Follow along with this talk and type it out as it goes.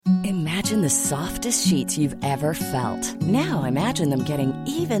Imagine the softest sheets you've ever felt. Now imagine them getting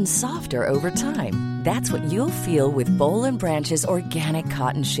even softer over time. That's what you'll feel with Boll & Branch's organic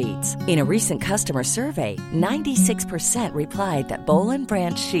cotton sheets. In a recent customer survey, 96% replied that Boll &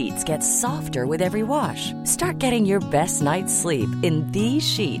 Branch sheets get softer with every wash. Start getting your best night's sleep in these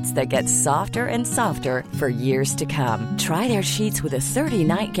sheets that get softer and softer for years to come. Try their sheets with a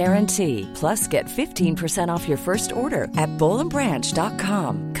 30-night guarantee. Plus, get 15% off your first order at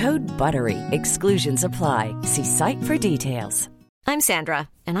bollandbranch.com. Code BUTTERY. Exclusions apply. See site for details. I'm Sandra,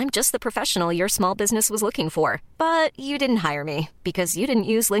 and I'm just the professional your small business was looking for. But you didn't hire me because you didn't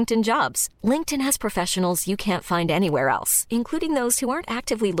use LinkedIn Jobs. LinkedIn has professionals you can't find anywhere else, including those who aren't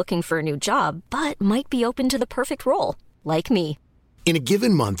actively looking for a new job, but might be open to the perfect role, like me. In a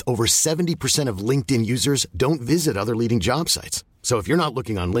given month, over 70% of LinkedIn users don't visit other leading job sites. So if you're not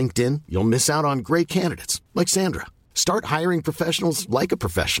looking on LinkedIn, you'll miss out on great candidates like Sandra. Start hiring professionals like a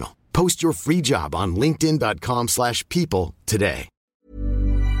professional. Post your free job on linkedin.com/people today.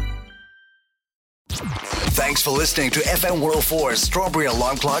 Thanks for listening to FM World 4's Strawberry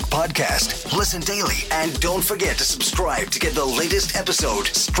Alarm Clock podcast. Listen daily and don't forget to subscribe to get the latest episode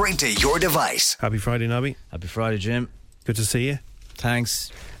straight to your device. Happy Friday, Nobby. Happy Friday, Jim. Good to see you. Thanks.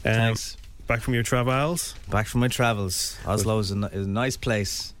 Back from your travels? Back from my travels. Oslo is a nice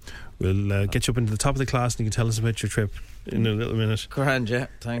place. We'll get you up into the top of the class and you can tell us about your trip in a little minute. Grand, yeah.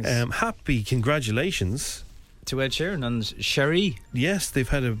 Thanks. Happy congratulations to Ed Sheeran and Sherry. Yes, they've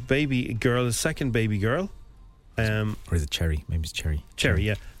had a baby girl, a second baby girl. Or is it Cherry? Maybe it's Cherry. Cherry,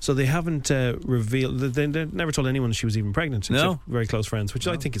 yeah. So they haven't revealed. They never told anyone she was even pregnant. No. Except very close friends, which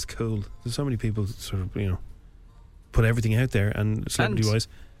I think is cool. There's so many people sort of, put everything out there, and celebrity-wise,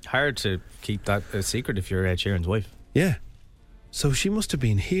 hard to keep that a secret if you're Ed Sheeran's wife. Yeah. So she must have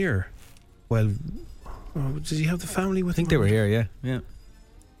been here. Well, did he have the family with him? I think they were here, yeah.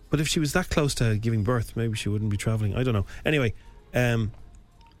 But if she was that close to giving birth, maybe she wouldn't be travelling. I don't know. Anyway,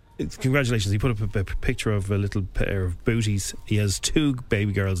 congratulations. He put up a picture of a little pair of booties. He has 2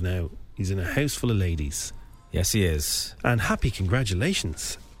 baby girls now. He's in a house full of ladies. Yes, he is. And happy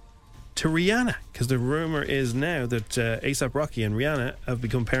congratulations to Rihanna, because the rumour is now that A$AP Rocky and Rihanna have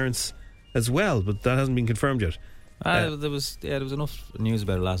become parents as well, but that hasn't been confirmed yet. There was enough news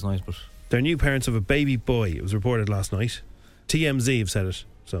about it last night, but they're new parents of a baby boy. It was reported last night. TMZ have said it,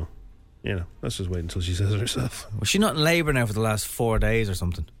 so let's just wait until she says it herself. Was she not in labour now for the last 4 days or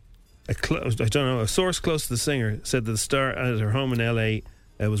something? I don't know. A source close to the singer said that the star at her home in LA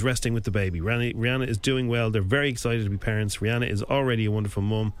was resting with the baby. Rihanna is doing well. They're very excited to be parents. Rihanna is already a wonderful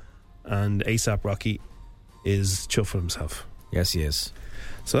mum, and A$AP Rocky is chuffed with himself. Yes, he is.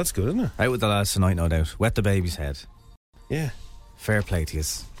 So that's good, isn't it? Out with the lads tonight, no doubt. Wet the baby's head. Yeah. Fair play to you.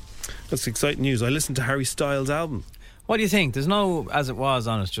 That's exciting news. I listened to Harry Styles' album. What do you think? There's no As It Was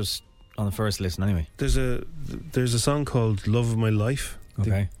on it, just on the first listen anyway. There's a song called Love of My Life.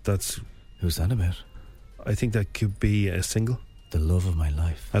 Okay. Who's that about? I think that could be a single. The Love of My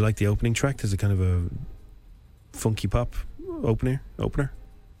Life. I like the opening track. There's a kind of a funky pop opener.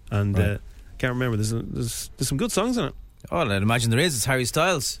 And right. Can't remember. There's some good songs on it. Oh, I'd imagine there is. It's Harry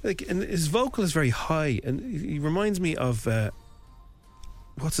Styles. And his vocal is very high, and he reminds me of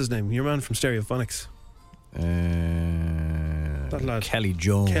what's his name? Your man from Stereophonics. That lad, Kelly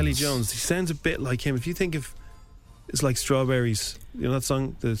Jones. Kelly Jones. He sounds a bit like him. If you think of, it's like Strawberries. You know that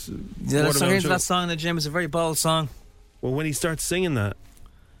song? That song, the Jim, is a very bold song. Well, when he starts singing that,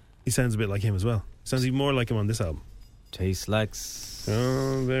 he sounds a bit like him as well. Sounds even more like him on this album. Tastes like.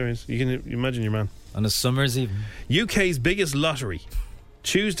 Oh, there he is. You can imagine your man. On a summer's evening. UK's biggest lottery.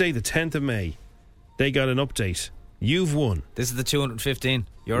 Tuesday the 10th of May. They got an update. You've won. This is the €215.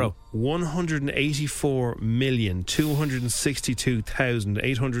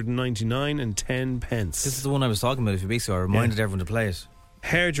 184,262,899 and 10 pence. This is the one I was talking about a few weeks ago. I reminded everyone to play it.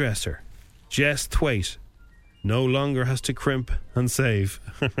 Hairdresser Jess Thwaite no longer has to crimp and save.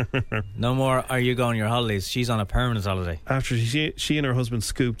 No more are you going on your holidays. She's on a permanent holiday. After she and her husband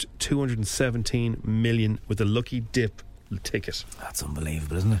scooped 217 million with a lucky dip ticket. That's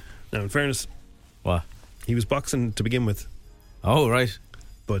unbelievable, isn't it? Now, in fairness, what? He was boxing to begin with. Oh, right.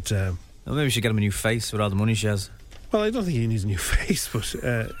 But well, maybe we should get him a new face with all the money she has. Well, I don't think he needs a new face, but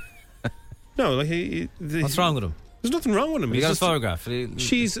no, like what's wrong with him? There's nothing wrong with him. You got a photograph.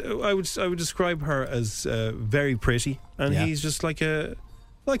 She's. I would describe her as very pretty, and he's just like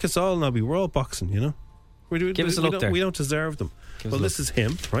us all, Nobby. We're all boxing, you know. Give us a look there. We don't deserve them. Well, this is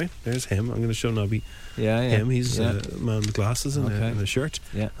him, right? There's him. I'm going to show Nobby. Yeah. Him. He's a man with glasses and a shirt.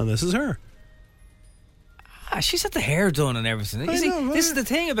 Yeah. And this is her. She's had the hair done and everything. You see, this is the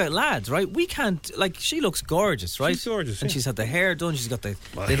thing about lads, right? We can't, like, she looks gorgeous, right? She's gorgeous, and yeah. she's had the hair done. She's got the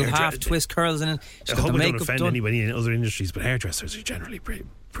little half twist curls in it. She's I got hope the I don't makeup offend done. anybody in other industries, but hairdressers are generally pretty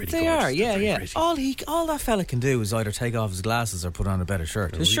They gorgeous. are, yeah, They're yeah. very pretty. All that fella can do is either take off his glasses or put on a better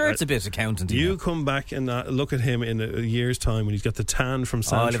shirt. His shirt's a bit accountant. You come back and look at him in a year's time when he's got the tan from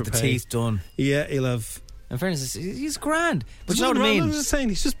Saint-Tropez. He'll have the teeth done. Yeah, he'll have. In fairness, he's grand. But you know what I I mean? was just saying,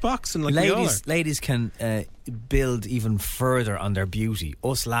 he's just boxing like we all are. Ladies can build even further on their beauty.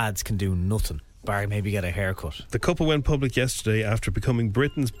 Us lads can do nothing, bar maybe get a haircut. The couple went public yesterday after becoming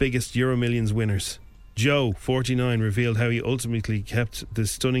Britain's biggest Euro Millions winners. Joe, 49, revealed how he ultimately kept the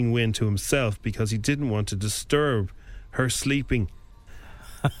stunning win to himself because he didn't want to disturb her sleeping.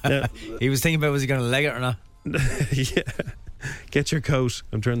 Now, He was thinking about was he going to leg it or not? yeah. Get your coat.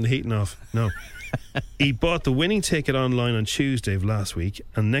 I'm turning the heating off. No. He bought the winning ticket online on Tuesday of last week,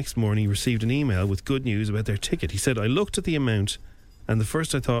 and next morning he received an email with good news about their ticket. He said, I looked at the amount, and the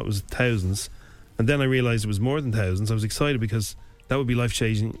first I thought it was thousands, and then I realised it was more than thousands. I was excited because that would be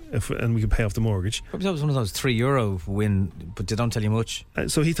life-changing and we could pay off the mortgage. Probably that was one of those €3 win, but they don't tell you much.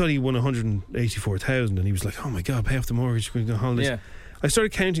 So he thought he won 184,000, and he was like, oh my God, pay off the mortgage, we're going on holidays. Yeah. I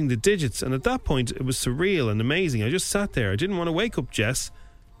started counting the digits, and at that point it was surreal and amazing. I just sat there. I didn't want to wake up Jess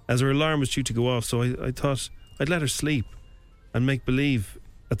as her alarm was due to go off, so I thought I'd let her sleep and make believe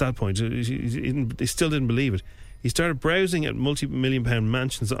at that point. He still didn't believe it. He started browsing at multi-million-pound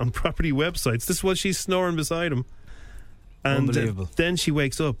mansions on property websites. This is what she's snoring beside him. And Unbelievable. Then she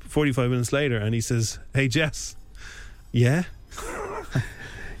wakes up 45 minutes later and he says, hey Jess, yeah?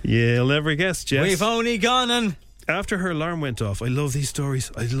 Yeah, you'll never guess, Jess. We've only gone and... After her alarm went off, I love these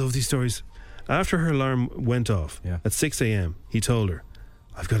stories. After her alarm went off at 6 a.m, he told her,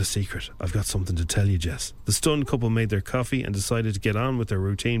 I've got a secret. I've got something to tell you, Jess. The stunned couple made their coffee and decided to get on with their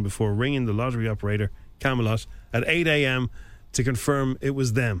routine before ringing the lottery operator, Camelot, at 8 a.m. to confirm it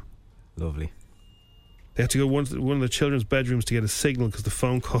was them. Lovely. They had to go one of the children's bedrooms to get a signal because the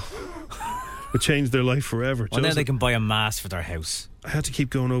phone call would change their life forever. Well, now Joseph, they can buy a mask for their house. I had to keep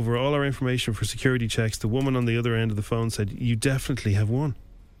going over all our information for security checks. The woman on the other end of the phone said, you definitely have won.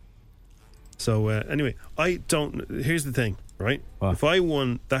 So anyway, here's the thing, right? What? If I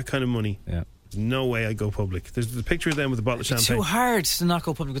won that kind of money, Yeah. there's no way I'd go public. There's the picture of them with a bottle of It's champagne. too hard to not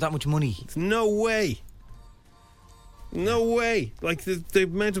go public with that much money. No way. No way. Like the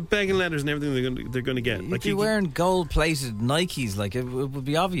amount of begging letters and everything they're going to get. You'd Like be wearing gold-plated Nikes, like it would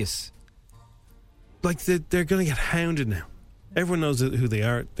be obvious. Like they're going to get hounded now. Everyone knows who they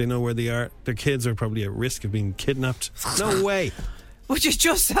are. They know where they are. Their kids are probably at risk of being kidnapped. No way. Would you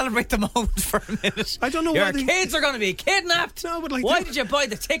just celebrate the moment for a minute? I don't know Your why they- kids are going to be kidnapped. No, but like why did you buy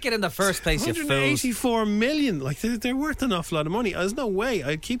the ticket in the first place, you fools? 184 million. Like they're worth an awful lot of money. There's no way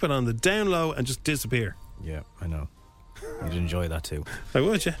I'd keep it on the down low and just disappear. Yeah, I know. You'd enjoy that too. I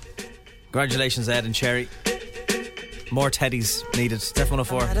would, yeah. Congratulations, Ed and Cherry. More teddies needed. Steph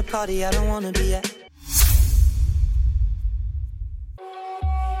 104. At a party I don't wanna be at.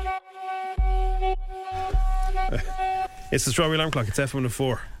 It's the Strawberry Alarm Clock. It's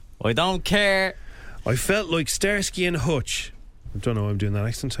F104. I don't care. I felt like Starsky and Hutch. I don't know why I'm doing that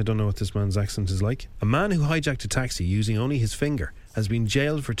accent. I don't know what this man's accent is like. A man who hijacked a taxi using only his finger has been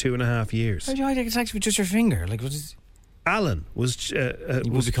jailed for 2.5 years. How'd you hijack a taxi with just your finger? Like, what is... Alan was He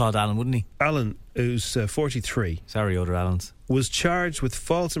would be called Alan, wouldn't he? Alan, who's 43, Sorry, other Allans. was charged with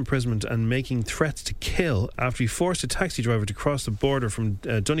false imprisonment and making threats to kill after he forced a taxi driver to cross the border from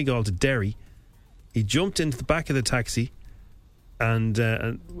Donegal to Derry. He jumped into the back of the taxi and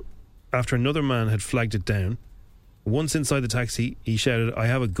after another man had flagged it down, once inside the taxi, he shouted, I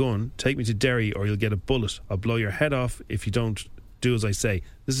have a gun, take me to Derry or you'll get a bullet. I'll blow your head off if you don't do as I say.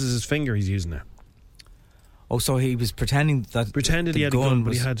 This is his finger he's using now. Oh, so he was pretending that... Pretended the he had a gun, but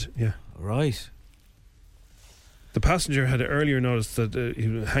was- he had, yeah. Right. The passenger had earlier noticed that he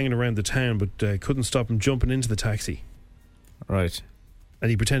was hanging around the town, but couldn't stop him jumping into the taxi. Right. And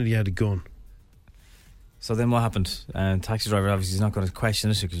he pretended he had a gun. So then what happened? Taxi driver obviously is not going to question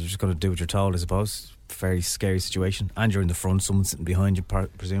it because you're just going to do what you're told, I suppose. Very scary situation. And you're in the front, someone's sitting behind you,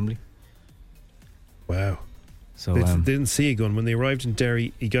 presumably. Wow. So They didn't see a gun. When they arrived in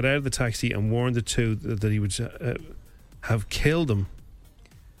Derry, he got out of the taxi and warned the two that he would have killed them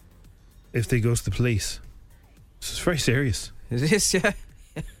if they go to the police. This is very serious. it is, yeah.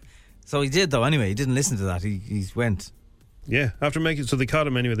 So he did, though, anyway. He didn't listen to that. He went. Yeah, so they caught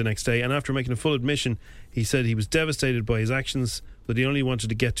him anyway the next day, and after making a full admission, he said he was devastated by his actions, but he only wanted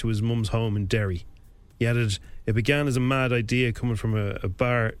to get to his mum's home in Derry. He added, it began as a mad idea coming from a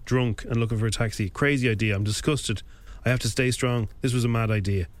bar, drunk and looking for a taxi. Crazy idea. I'm disgusted. I have to stay strong. This was a mad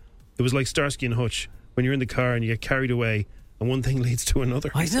idea. It was like Starsky and Hutch. when you're in the car and you get carried away and one thing leads to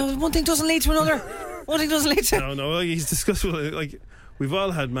another. I know, one thing doesn't lead to another. One thing doesn't lead to... No, he's discussing, like, we've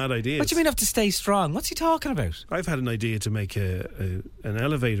all had mad ideas. What do you mean have to stay strong? What's he talking about? I've had an idea to make an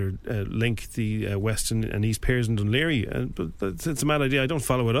elevator link the Western and East Piers in Dunleary, but it's a mad idea. I don't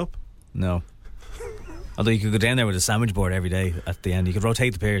follow it up. No. Although you could go down there with a sandwich board every day at the end. You could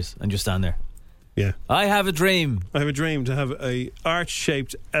rotate the piers and just stand there. Yeah. I have a dream to have a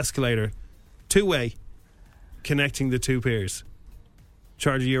arch-shaped escalator, two-way, connecting the two piers.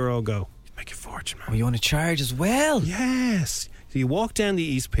 Charge €1, go. Make a fortune, man. Oh, you want to charge as well? Yes. So you walk down the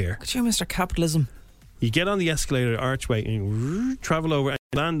East Pier. Could you, Mr. Capitalism? You get on the escalator archway and you travel over and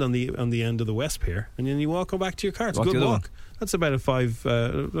land on the end of the West Pier, and then you walk back to your car. It's a good walk. That's about a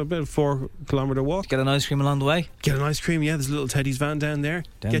 4 kilometre walk. Get an ice cream along the way? Get an ice cream, yeah. There's a little Teddy's van down there.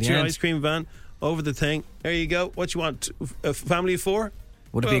 Get your ice cream van over the thing. There you go. What you want? A family of 4?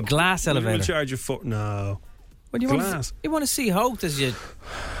 Would it be a glass elevator? We'll charge you 4. No. Well, you want to see Holt as you...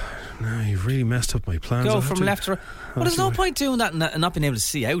 No, you've really messed up my plans. Go from left to right. Well, there's no point doing that and not being able to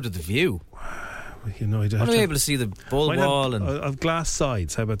see out of the view. You know, I'd want to be able to see the bull wall and... I've glass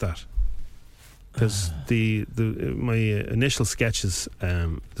sides. How about that? Because my initial sketches,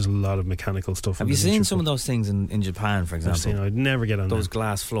 there's a lot of mechanical stuff. Have you seen some of those things in Japan, for example? I'd never get on those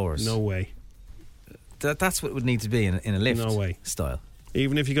glass floors. No way. That's what it would need to be in a lift. No way. Style.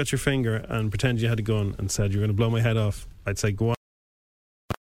 Even if you got your finger and pretend you had a gun and said you're going to blow my head off, I'd say go on.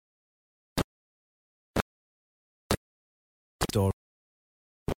 Door.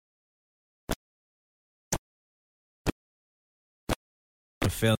 A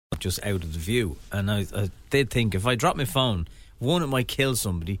film just out of the view, and I did think if I drop my phone, 1, it might kill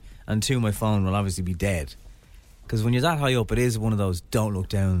somebody, and 2, my phone will obviously be dead. Because when you're that high up, it is one of those don't look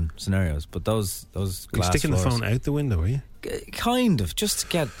down scenarios. But those glass You're sticking floors, the phone out the window, are you? Kind of, just to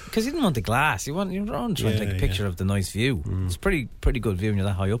get, because you didn't want the glass. You're trying to take a picture of the nice view. It's pretty good view when you're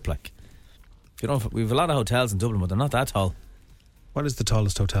that high up. Like, we have a lot of hotels in Dublin, but they're not that tall. What is the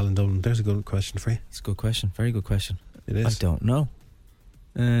tallest hotel in Dublin? There's a good question for you. It's a good question. Very good question. It is. I don't know.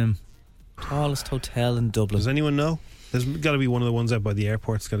 Tallest hotel in Dublin. Does anyone know? There's got to be one of the ones out by the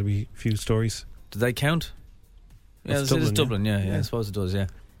airport. It's got to be a few stories. Did they count? Yeah, it is Dublin. Yeah, I suppose it does. Yeah.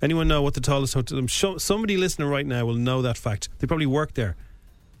 Anyone know what the tallest hotel? I'm sure somebody listening right now will know that fact. They probably work there.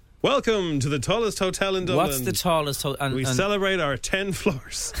 Welcome to the tallest hotel in Dublin. What's the tallest hotel? We celebrate our 10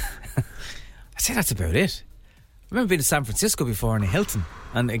 floors. I'd say that's about it. I remember being to San Francisco before in a Hilton,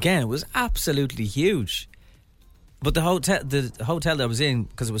 and again it was absolutely huge. But the hotel that I was in,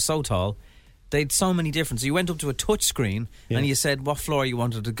 because it was so tall, they had so many different. So you went up to a touch screen and you said what floor you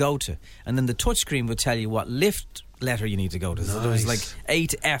wanted to go to, and then the touch screen would tell you what lift letter you need to go to. So there was like A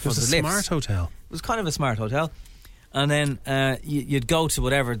to F of the lifts. It was a smart hotel. It was kind of a smart hotel. And then you'd go to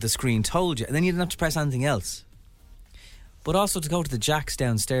whatever the screen told you, and then you didn't have to press anything else. But also to go to the jacks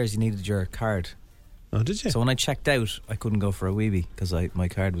downstairs, you needed your card. Oh, did you? So when I checked out, I couldn't go for a weebie because my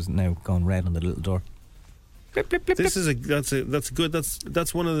card was now gone red on the little door. Blip, blip, blip, that's good.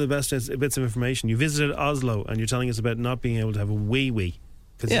 That's one of the best bits of information. You visited Oslo and you're telling us about not being able to have a wee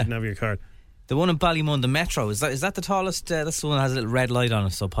because you didn't have your card. The one in Ballymun, the Metro, is that the tallest? That's the one that has a little red light on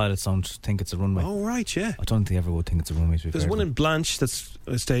it, so pilots don't think it's a runway. Oh right, yeah. I don't think they ever would think it's a runway. There's one in Blanche that's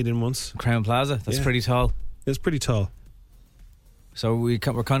I stayed in once. Crown Plaza. That's pretty tall. It's pretty tall. So we're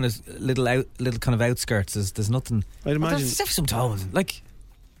kind of little kind of outskirts. There's nothing. I'd imagine there's definitely some tall ones. Like,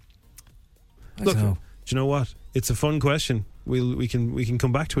 look, do you know what? It's a fun question. We can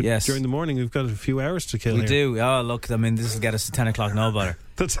come back to it during the morning. We've got a few hours to kill. We do. Oh, look, I mean, this will get us to 10 o'clock. No bother.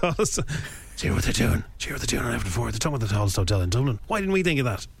 The tallest. Cheer what they're doing. Cheer what they're doing on after 4. They're talking about the tallest hotel in Dublin. Why didn't we think of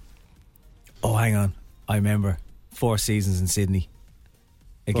that? Oh, hang on. I remember 4 Seasons in Sydney.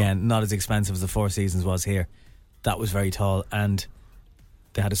 Again, not as expensive as the 4 Seasons was here. That was very tall, and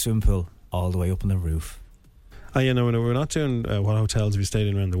they had a swimming pool all the way up on the roof. We're not doing what hotels we stayed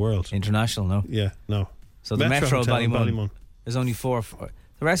in around the world. International, no? Yeah, no. So the Metro Ballymun. There's only 4.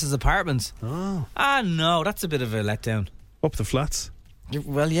 The rest is apartments. Oh. No, that's a bit of a letdown. Up the flats?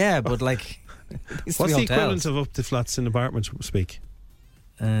 Well, yeah, but like... What's the equivalent of up the flats in apartment speak?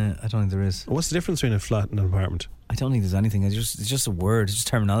 I don't think there is. What's the difference between a flat and an apartment? I don't think there's anything. It's just a word. It's just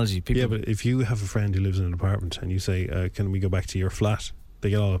terminology. Yeah, but if you have a friend who lives in an apartment and you say, can we go back to your flat? They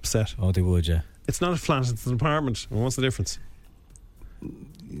get all upset. Oh, they would, yeah. It's not a flat, it's an apartment. And what's the difference?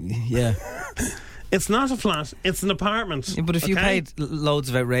 Yeah. It's not a flat, it's an apartment. Yeah, but if you paid loads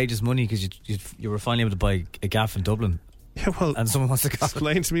of outrageous money because you were finally able to buy a gaff in Dublin, and someone wants to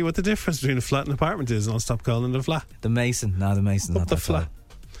explain to me what the difference between a flat and an apartment is, and I'll stop calling it a flat. The Mason's not the flat.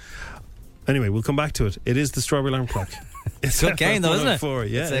 Anyway, we'll come back to it. It is the Strawberry Alarm Clock. It's a good game though, isn't it?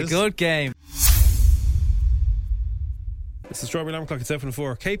 Yeah, it's a good game. It's the Strawberry Alarm Clock at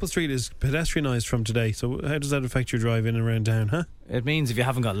 7:04. Capel Street is pedestrianised from today, so how does that affect your drive in and around town, huh? It means if you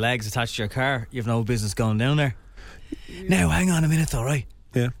haven't got legs attached to your car, you've no business going down there. Now, hang on a minute though, right?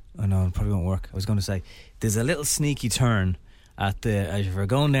 Yeah. Oh no, it probably won't work. I was going to say, there's a little sneaky turn as you're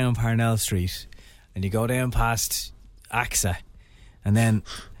going down Parnell Street, and you go down past AXA, and then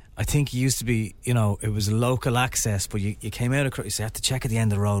I think it used to be, it was a local access, but you came out across, you had to check at the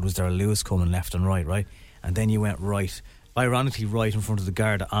end of the road, was there a Lewis coming left and right? And then you went right, ironically right in front of the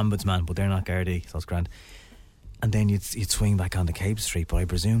Garda Ombudsman, but they're not Gardaí, so it's grand. And then you'd swing back onto Capel Street, but I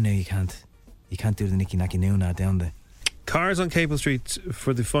presume now you can't do the Nicky Nacky Noona down the... Cars on Capel Street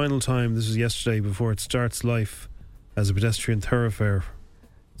for the final time, this was yesterday, before it starts life as a pedestrian thoroughfare.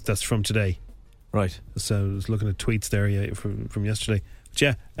 That's from today. Right. So I was looking at tweets there from yesterday. But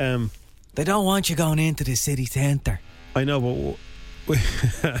yeah. They don't want you going into the city centre. I know, but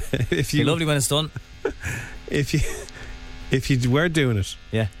if you... It's lovely when it's done. If you were doing it...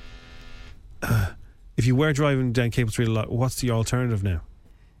 Yeah. If you were driving down Capel Street a lot, what's the alternative now?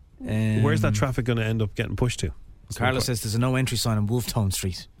 Where's that traffic going to end up getting pushed to? Carlos says there's a no entry sign on Wolftown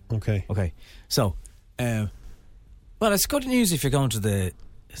Street. Okay. So, well, it's good news if you're going to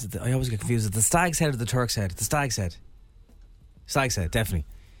I always get confused. Is it the Stag's Head or the Turk's Head? The Stag's Head. Stag's Head, definitely.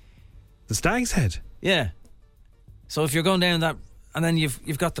 The Stag's Head? Yeah. So if you're going down that, and then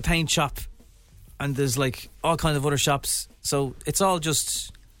you've got the paint shop, and there's like all kinds of other shops. So it's all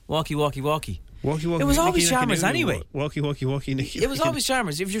just walkie. It was always Chalmers anyway. Walkie, Nicky. It was always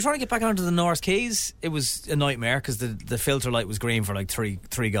Chalmers. If you're trying to get back onto the North Quays, it was a nightmare because the filter light was green for like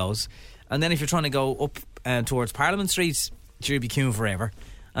three goes. And then if you're trying to go up towards Parliament Street, you'd be queuing forever.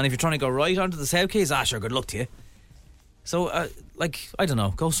 And if you're trying to go right onto the South Quays, sure, good luck to you. So, I don't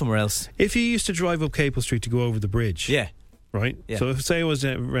know, go somewhere else. If you used to drive up Capel Street to go over the bridge, yeah, right. Yeah. So if say I was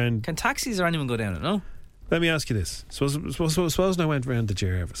around, can taxis or anyone go down it? No. Let me ask you this: suppose I went round the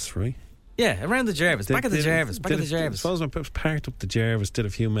Jervis, right? Yeah, around the Jervis, back of the Jervis. Suppose I parked up the Jervis, did a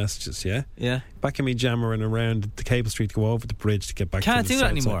few messages, yeah? Yeah. Back in me jammering around the Capel Street to go over the bridge to get back Can't to the do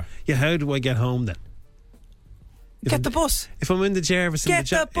that anymore. Yeah, how do I get home then? Get the bus. If I'm in the Jervis... Get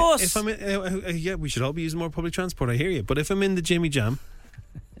the bus! If I'm in... yeah, we should all be using more public transport, I hear you. But if I'm in the Jimmy Jam,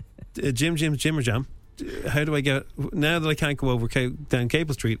 Jimmer Jam, how do I get... Now that I can't go over down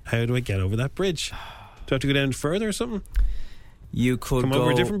Capel Street, how do I get over that bridge? Do I have to go down further or something? You could come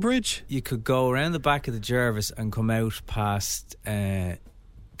over a different bridge. You could go around the back of the Jervis and come out past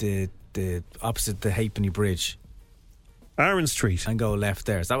the opposite the Halfpenny Bridge, Aaron Street, and go left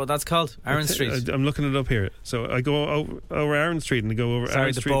there. Is that what that's called? Aaron Street. I'm looking it up here. So I go over Aaron Street and I go over. Sorry,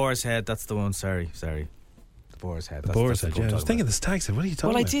 Aaron the Street. Boar's Head. That's the one. Sorry. The Boar's Head. The Boar's Head. Yeah, I was thinking the Stag's Head. What are you talking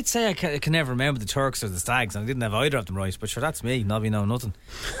about? Well, I did say I can never remember the Turks or the Stags, and I didn't have either of them right. But sure, that's me. Nobby know nothing.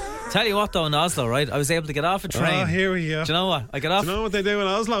 Tell you what though, in Oslo, right, I was able to get off a train. Oh, here we go. Do you know what? I get off. Do you know what they do in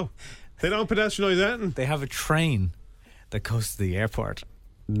Oslo? They don't pedestrianise anything. They have a train that goes to the airport.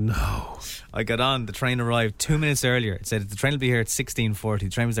 No. I got on, the train arrived 2 minutes earlier. It said the train will be here at 16:40. The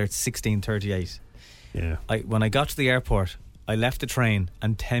train was there at 16:38. Yeah. When I got to the airport, I left the train,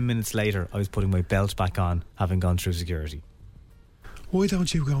 and 10 minutes later I was putting my belt back on, having gone through security. Why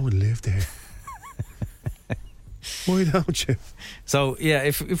don't you go and live there? Why don't you? So yeah,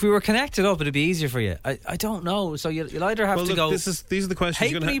 if we were connected up, it'd be easier for you. I don't know. So you'll either have to go. These are the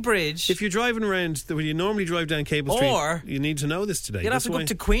questions. Halfpenny Bridge. If you're driving around when you normally drive down Capel Street, or you need to know this today. You'd have to go up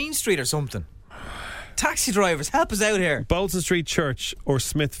to Queen Street or something. Taxi drivers, help us out here. Bolton Street Church or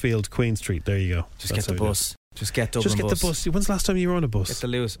Smithfield Queen Street. There you go. Just get the bus. Just get Dublin the bus. When's the last time you were on a bus? Get the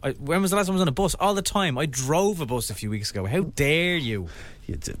Lewis. When was the last time I was on a bus? All the time. I drove a bus a few weeks ago. How dare you?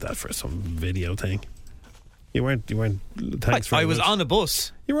 You did that for some video thing. You weren't. Thanks for. I was on a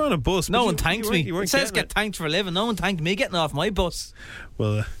bus. You were on a bus. No one thanked me. You weren't it says get thanked for a living. No one thanked me getting off my bus.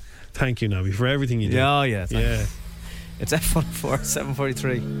 Well, thank you, Nobby, for everything you did. Yeah. It's F104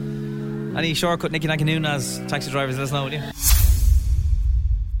 7:43. Any shortcut Nicky Nacky Noona's taxi drivers, let us know, will you?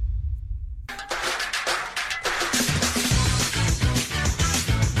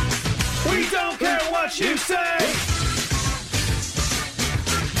 We don't care what you say.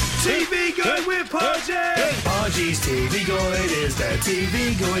 TV Guide with Podgy. Podgy's TV Guide is the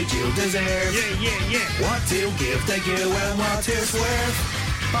TV Guide you deserve. Yeah. What to give to you and what to swerve.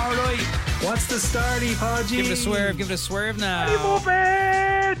 Alright, what's the starty, Podgy? Give it a swerve now.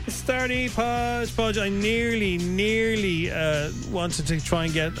 Starty, Podge. I nearly wanted to try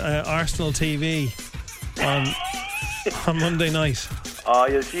and get Arsenal TV on Monday night. Oh,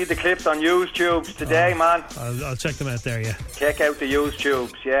 you'll see the clips on YouTubes today, man. I'll check them out there, yeah. Check out the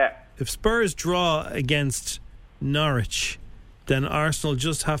YouTubes, yeah. If Spurs draw against Norwich, then Arsenal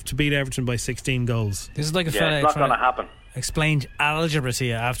just have to beat Everton by 16 goals. This is like a fella. It's not going to happen. explained algebra to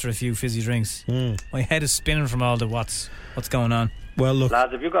you after a few fizzy drinks. My head is spinning from all the what's going on. Well, look.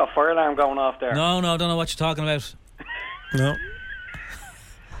 Lads, have you got a fire alarm going off there? No, I don't know what you're talking about. No.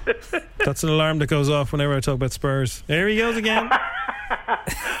 That's an alarm that goes off whenever I talk about Spurs. There he goes again.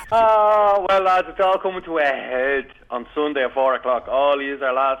 Oh, well, lads, it's all coming to a head on Sunday at 4 o'clock. All these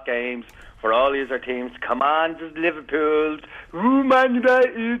are last games for all these are teams. Come on, just Liverpool, Man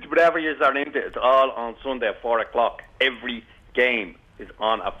United, whatever you are into, it's all on Sunday at 4 o'clock. Every game is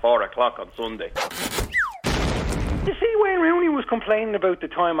on at 4 o'clock on Sunday. You see, Wayne Rooney was complaining about the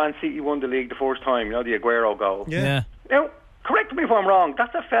time Man City won the league the first time, you know, the Aguero goal. Yeah. Now, correct me if I'm wrong,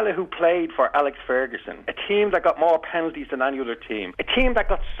 that's a fella who played for Alex Ferguson, a team that got more penalties than any other team, a team that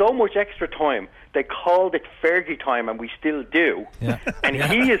got so much extra time they called it Fergie time, and we still do. Yeah. And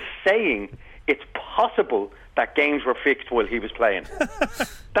he is saying it's possible that games were fixed while he was playing.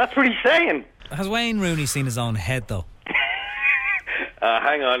 That's what he's saying. Has Wayne Rooney seen his own head, though?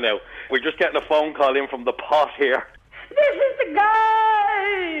 Hang on now. We're just getting a phone call in from the pot here. This is the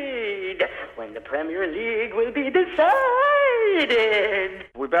guide when the Premier League will be decided.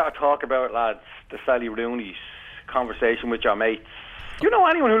 We better talk about, lads, the Sally Rooney's conversation with your mates. Do you know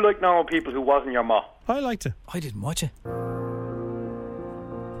anyone who liked knowing people who wasn't your ma? I liked it. I didn't watch it.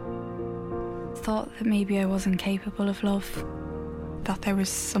 Thought that maybe I wasn't capable of love, that there was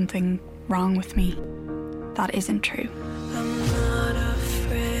something wrong with me. That isn't true. I'm not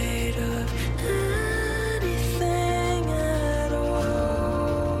afraid of anything at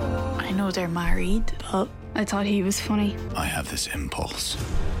all. I know they're married, but I thought he was funny. I have this impulse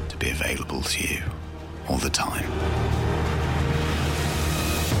to be available to you all the time.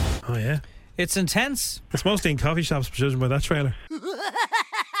 Oh, yeah. It's intense. It's mostly in coffee shops, judging by that trailer.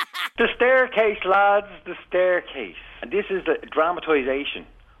 The staircase, lads, the staircase. And this is the dramatisation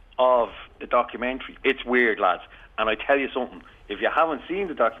of the documentary. It's weird, lads. And I tell you something, if you haven't seen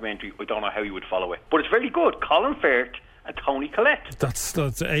the documentary, I don't know how you would follow it. But it's very good. Colin Firth and Tony Collette. That's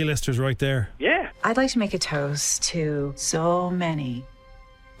A-listers right there. Yeah. I'd like to make a toast to so many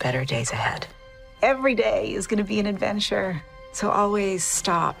better days ahead. Every day is going to be an adventure. So always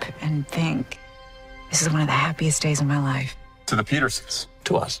stop and think, this is one of the happiest days of my life. To the Petersons.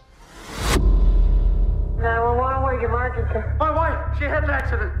 To us. 911, where's your emergency? My wife, she had an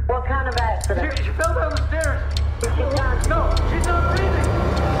accident. What kind of accident? She fell down the stairs. Is she conscious? No, she's not breathing.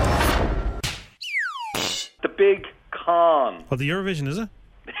 The Big Con. Well, the Eurovision, is it?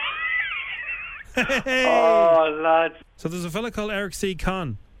 Oh, lads. So there's a fella called Eric C.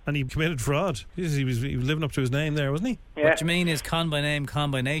 Conn, and he committed fraud. He was living up to his name there, wasn't he? Yeah. What you mean is con by name,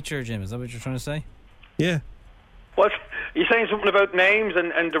 con by nature, Jim? Is that what you're trying to say? Yeah. What? You're saying something about names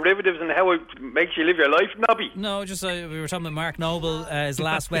and derivatives and how it makes you live your life, Nobby? No, just we were talking about Mark Noble, his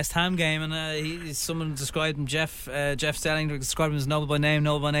last West Ham game, and someone described him, Jeff Stelling described him as Noble by name,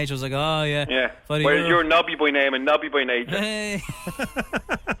 Noble by nature. I was like, oh yeah. Yeah. Whereas you're Nobby by name and Nobby by nature. Hey.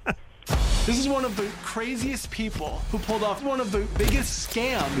 This is one of the craziest people who pulled off one of the biggest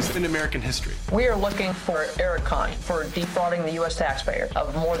scams in American history. We are looking for Eric Conn for defrauding the U.S. taxpayer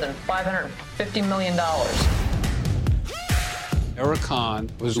of more than $550 million. Eric Conn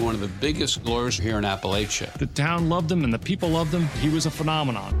was one of the biggest lawyers here in Appalachia. The town loved him and the people loved him. He was a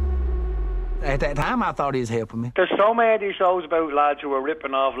phenomenon. At that time, I thought he was helping me. There's so many of these shows about lads who are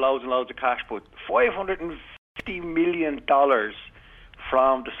ripping off loads and loads of cash, but $550 million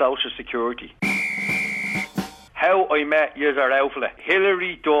from the Social Security. How I Met User Outfla.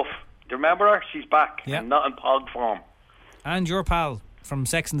 Hilary Duff. Do you remember her? She's back. Yeah. And not in pog form. And your pal from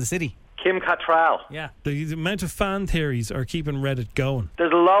Sex and the City. Kim Cattrall. Yeah. The amount of fan theories are keeping Reddit going.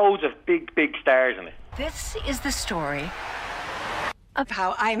 There's loads of big stars in it. This is the story of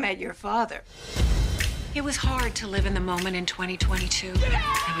how I met your father. It was hard to live in the moment in 2022. There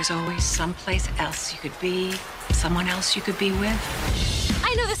was always someplace else you could be, someone else you could be with.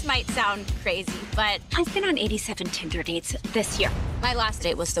 I know this might sound crazy, but I've been on 87 Tinder dates this year. My last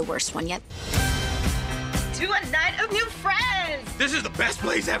date was the worst one yet. To a night of new friends! This is the best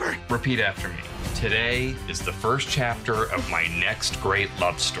place ever. Repeat after me. Today is the first chapter of my next great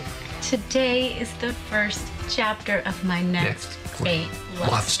love story. Today is the first chapter of my next great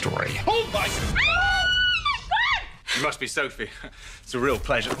love story. Oh my God! You must be Sophie. It's a real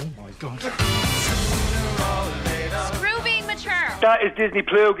pleasure. Oh my God. Screw being mature. That is Disney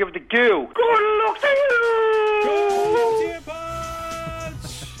Plus. Give it the goo. Good luck to you! Good luck to you,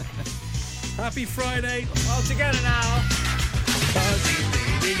 Podge! Happy Friday. All together now. Podge's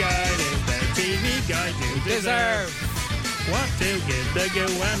TV Guide is the TV guide you deserve. What to give the goo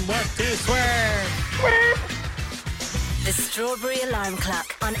and what to swear. The Strawberry Alarm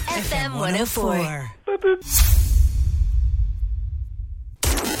Clock on FM 104.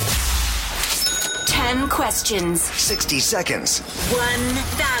 10 questions. 60 seconds.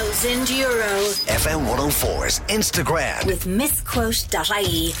 €1,000. FM 104's Instagram. With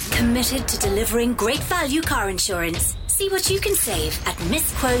misquote.ie. Committed to delivering great value car insurance. See what you can save at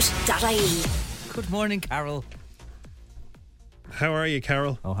misquote.ie. Good morning, Carol. How are you,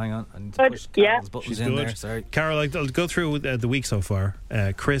 Carol? Oh, hang on. I need to push Carol's buttons She's in good. there. Sorry. Carol, I'll go through the week so far.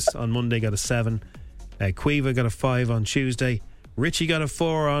 Chris on Monday got a 7. Quiva got a 5 on Tuesday. Richie got a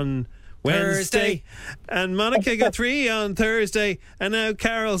 4 on Wednesday. And Monica got 3 on Thursday. And now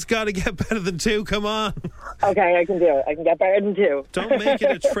Carol's got to get better than 2. Come on. Okay, I can do it. I can get better than 2. Don't make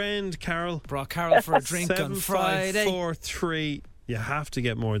it a trend, Carol. Brought Carol for a drink 7, on Friday. 5, 4, 3. You have to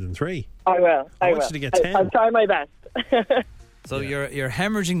get more than 3. I will. I want you to get 10. I'll try my best. So you're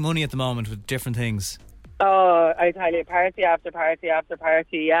hemorrhaging money at the moment with different things. Oh, I tell you, party after party after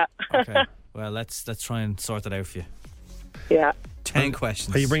party, yeah. Okay. Well, let's try and sort that out for you. Yeah. 10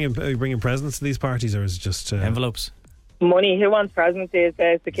 questions. Are you bringing presents to these parties, or is it just envelopes? Money. Who wants presents these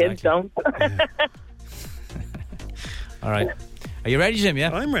days? The kids don't. All right. Are you ready, Jim?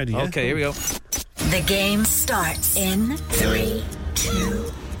 Yeah? I'm ready, yeah. Okay, here we go. The game starts in 3, 2,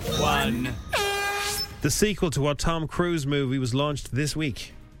 1. The sequel to what Tom Cruise movie was launched this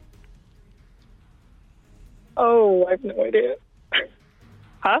week? Oh, I have no idea.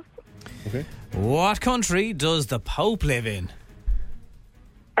 Huh? Okay. What country does the Pope live in?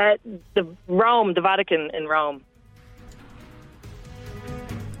 The Vatican in Rome.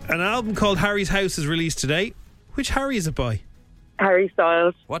 An album called Harry's House is released today. Which Harry is it by? Harry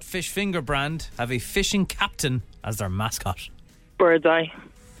Styles. What fish finger brand have a fishing captain as their mascot? Bird's Eye.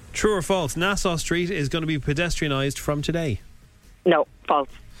 True or false? Nassau Street is going to be pedestrianised from today. No, false.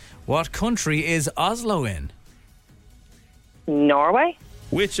 What country is Oslo in? Norway.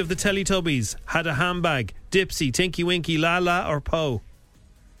 Which of the Teletubbies had a handbag? Dipsy, Tinky Winky, Lala or Poe?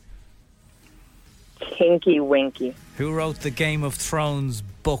 Tinky Winky. Who wrote the Game of Thrones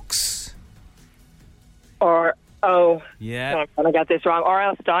books? Yeah. I'm going to get this wrong.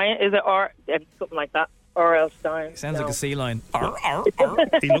 R.L. Stein, is it? Something like that. R.L. Stein. Sounds like a sea lion.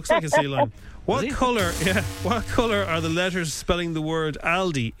 He looks like a sea lion. What colour are the letters spelling the word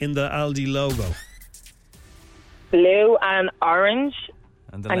Aldi in the Aldi logo? Blue and orange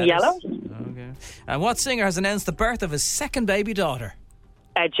and yellow. Okay. And what singer has announced the birth of his second baby daughter?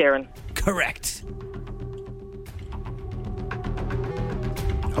 Ed Sheeran. Correct.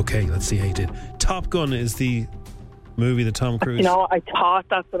 Okay, let's see how you did. Top Gun is the movie that Tom Cruise... You know, I thought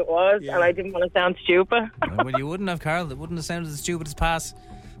that's what it was, and I didn't want to sound stupid. Well, you wouldn't have, Carl. It wouldn't have sounded as stupid as Pass.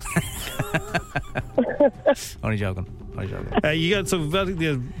 Only joking. You got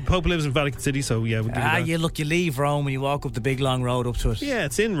the Pope lives in Vatican City, so yeah, we'll give you that. You leave Rome and you walk up the big long road up to it. Yeah,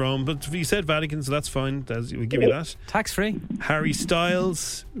 it's in Rome, but you said Vatican, so that's fine. We'll give you that. Tax free. Harry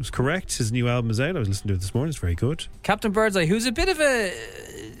Styles was correct. His new album is out. I was listening to it this morning. It's very good. Captain Birdseye, who's a bit of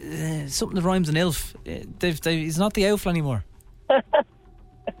a something that rhymes an elf. He's not the elf anymore.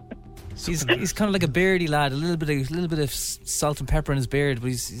 He's kind of like a beardy lad, a little bit of salt and pepper in his beard, but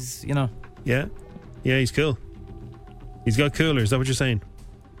he's you know. Yeah, he's cool. He's got cooler. Is that what you're saying?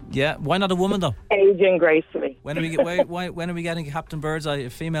 Yeah. Why not a woman though? Aging gracefully. When are we getting Captain Birdseye, a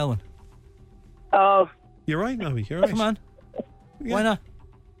female one? Oh, you're right, Nobby. You're right. Come on. Yeah. Why not?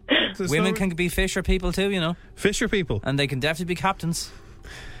 Women can be fisher people too, you know. Fisher people, and they can definitely be captains.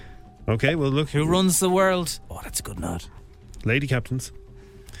 Okay, well look. Who runs the world? Oh, that's a good nod. Lady captains.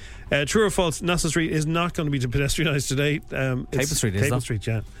 True or false? Nassau Street is not going to be pedestrianised today. Capel Street is. Capel Street,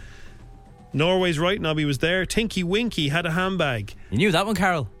 yeah. Norway's right. Nobby was there. Tinky Winky had a handbag. You knew that one,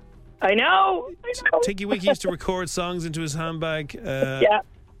 Carol. I know. Tinky Winky used to record songs into his handbag.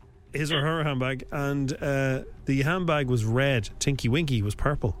 His or her handbag, and the handbag was red. Tinky Winky was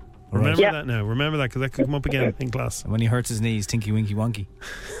purple. Remember that now. Remember that, because that could come up again in class. And when he hurts his knees, Tinky Winky Wonky.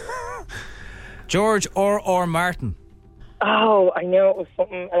 George R. Martin. Oh, I knew it was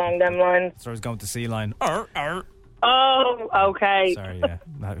something along them lines. So I was going to sea line. Oh, okay. Sorry, yeah.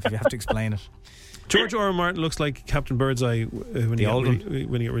 You have to explain it. George R. Martin looks like Captain Birdseye when he get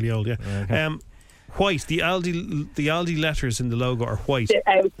really old. Yeah. Okay. White. The Aldi letters in the logo are white. The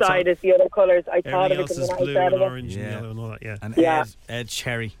outside is the other colours. I thought everything of it else is blue and orange and yellow and all that. Yeah. And Ed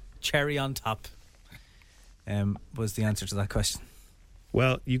cherry on top. Was the answer to that question.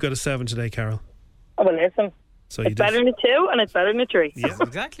 Well, you got a 7 today, Carol. Oh, well, listen. So it's better than a 2 and it's better than a 3. Yeah,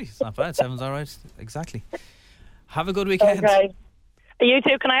 exactly. It's not bad. 7's all right. Exactly. Have a good weekend. Okay. You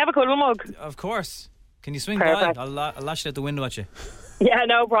too. Can I have a cuddle mug? Of course. Can you swing Perfect. by? I'll lash it out the window at you. Yeah,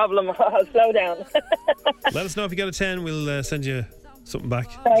 no problem. I'll slow down. Let us know if you got a 10. We'll send you something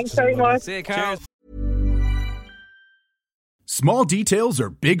back. Thanks very much. See you, Carol. Small details are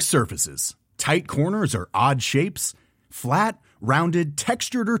big surfaces. Tight corners or odd shapes? Flat, rounded,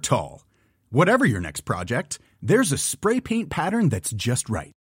 textured, or tall? Whatever your next project, there's a spray paint pattern that's just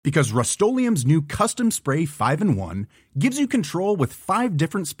right. Because Rust-Oleum's new Custom Spray 5-in-1 gives you control with 5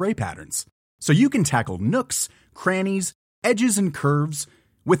 different spray patterns. So you can tackle nooks, crannies, edges, and curves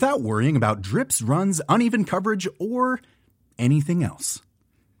without worrying about drips, runs, uneven coverage, or anything else.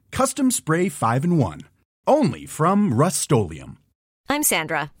 Custom Spray 5-in-1. Only from Rust-Oleum. I'm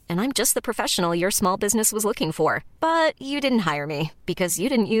Sandra, and I'm just the professional your small business was looking for. But you didn't hire me because you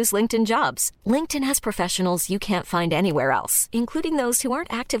didn't use LinkedIn Jobs. LinkedIn has professionals you can't find anywhere else, including those who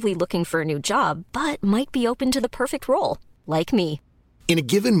aren't actively looking for a new job, but might be open to the perfect role, like me. In a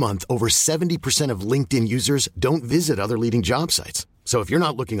given month, over 70% of LinkedIn users don't visit other leading job sites. So if you're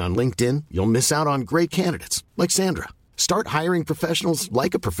not looking on LinkedIn, you'll miss out on great candidates like Sandra. Start hiring professionals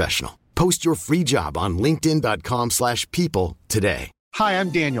like a professional. Post your free job on linkedin.com/people today. Hi, I'm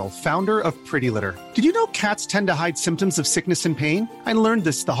Daniel, founder of Pretty Litter. Did you know cats tend to hide symptoms of sickness and pain? I learned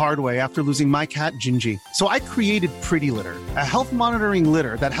this the hard way after losing my cat, Gingy. So I created Pretty Litter, a health monitoring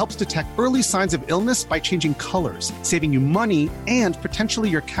litter that helps detect early signs of illness by changing colors, saving you money and potentially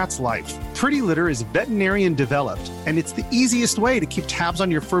your cat's life. Pretty Litter is veterinarian developed, and it's the easiest way to keep tabs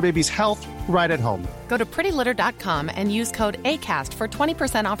on your fur baby's health right at home. Go to prettylitter.com and use code ACAST for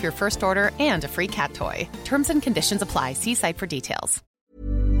 20% off your first order and a free cat toy. Terms and conditions apply. See site for details.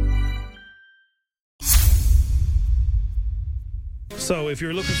 So if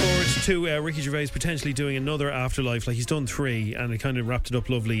you're looking forward to Ricky Gervais potentially doing another Afterlife, like he's done 3 and it kind of wrapped it up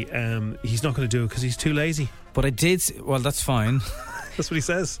lovely, he's not going to do it because he's too lazy. But I did, well, that's fine. That's what he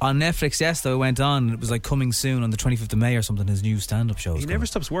says. On Netflix, yes, though, it went on. It was like coming soon on the 25th of May or something, his new stand-up show. He never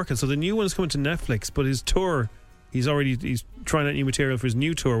stops working, so the new one is coming to Netflix, but his tour, he's trying out new material for his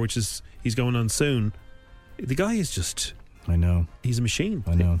new tour, which is he's going on soon. The guy is just... I know. He's a machine.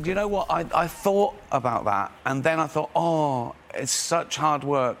 I know. Do you know what? I thought about that, and then I thought, oh, it's such hard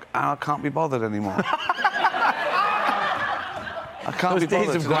work, and I can't be bothered anymore. I can't be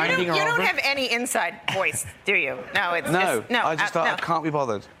bothered. You don't have any inside voice, do you? No, it's no. No, I just thought I can't be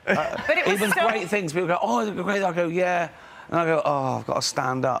bothered. But it was even so... great things. People go, oh, it's great. I go, yeah, and I go, oh, I've got to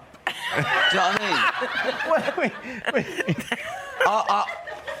stand up. Do you know what I mean?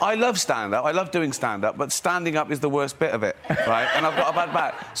 I love stand-up. I love doing stand-up, but standing up is the worst bit of it, right? And I've got a bad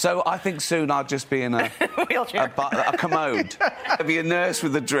back. So I think soon I'll just be in a commode. I'll be a nurse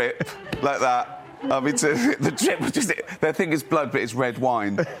with a drip, like that. I mean, the drip was just... They think it's blood, but it's red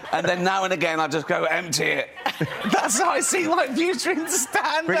wine. And then now and again, I just go, empty it. That's how I see my future in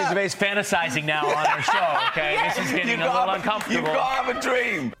stand-up. Ricky Gervais fantasizing now on our show, okay? Yes. This is getting a little uncomfortable. You've got to have a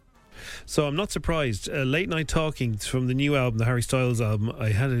dream. So I'm not surprised. Late Night Talking from the new album, the Harry Styles album. I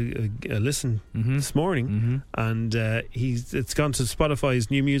had a listen this morning, and it's gone to Spotify's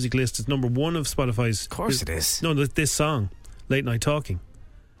new music list. It's number 1 of Spotify's. Of course it is. No, this song, Late Night Talking,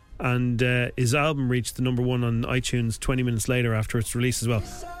 and his album reached the number 1 on iTunes 20 minutes later after its release as well.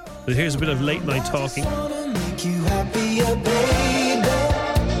 But here's a bit of Late Night Talking. Bet you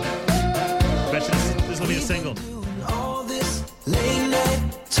this will be a single. Late night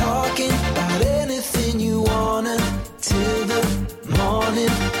talking about anything you wanna till the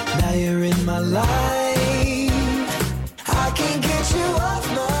morning. Now you're in my life. I can't get you off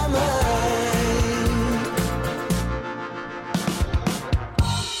my mind.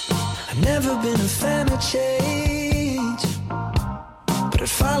 I've never been a fan of change, but I'd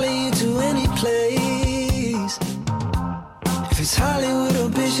follow you to any place. If it's Hollywood or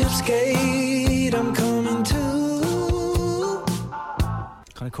Bishopsgate, I'm coming to.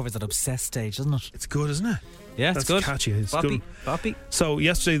 Kind of covers that obsessed stage, doesn't it? It's good, isn't it? Yeah, it's good. Catchy. It's Boppy. good. Boppy. So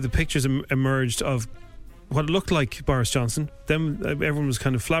yesterday the pictures emerged of what looked like Boris Johnson. Then everyone was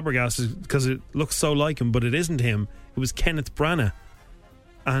kind of flabbergasted because it looks so like him, but it isn't him. It was Kenneth Branagh.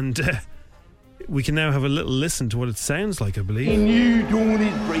 And we can now have a little listen to what it sounds like, I believe. In you doing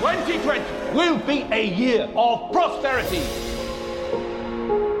it break. 2020 will be a year of prosperity.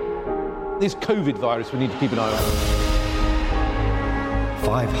 This COVID virus we need to keep an eye on.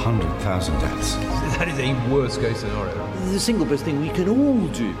 500,000 deaths. That is a worst case scenario. The single best thing we can all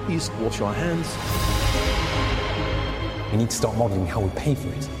do is wash our hands. We need to start modelling how we pay for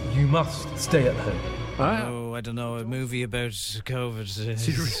it. You must stay at home. Oh, I don't know, a movie about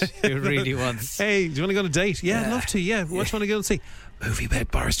COVID. Who really wants... Hey, do you want to go on a date? Yeah, I'd love to, yeah. What do you want to go and see? Movie about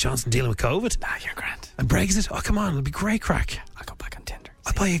Boris Johnson dealing with COVID? Nah, you're grand. And Brexit? Oh, come on, it'll be great crack. I'll go back on Tinder.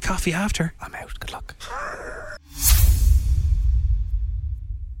 I'll buy you a coffee after. I'm out, good luck.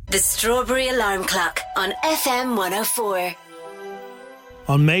 The Strawberry Alarm Clock on FM 104.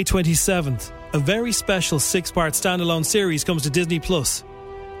 On May 27th, a very special 6-part standalone series comes to Disney Plus.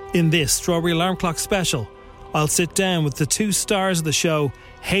 In this Strawberry Alarm Clock special, I'll sit down with the two stars of the show,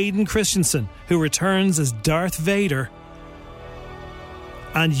 Hayden Christensen, who returns as Darth Vader,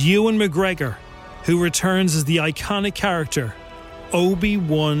 and Ewan McGregor, who returns as the iconic character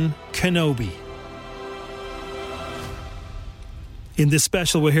Obi-Wan Kenobi. In this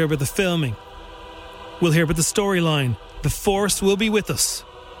special, we'll hear about the filming. We'll hear about the storyline. The Force will be with us.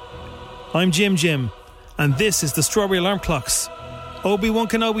 I'm Jim, and this is the Strawberry Alarm Clock's Obi-Wan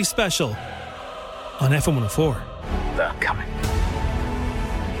Kenobi special on FM 104. They're coming.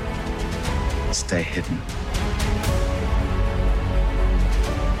 Stay hidden,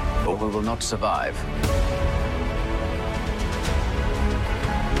 or we will not survive.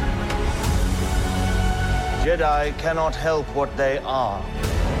 Jedi cannot help what they are.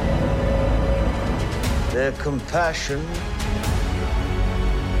 Their compassion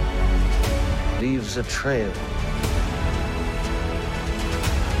leaves a trail.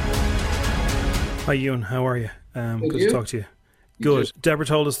 Hi Ewan, how are you? Good you? to talk to you. Good. Deborah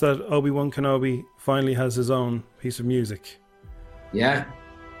told us that Obi-Wan Kenobi finally has his own piece of music. Yeah.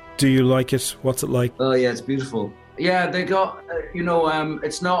 Do you like it? What's it like? Oh yeah, it's beautiful. Yeah, they got,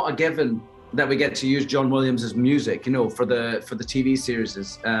 it's not a given that we get to use John Williams' music, for the TV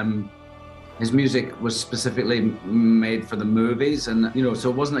series. His music was specifically made for the movies, and so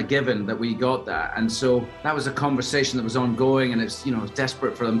it wasn't a given that we got that. And so that was a conversation that was ongoing, and it's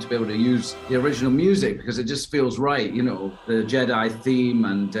desperate for them to be able to use the original music because it just feels right. The Jedi theme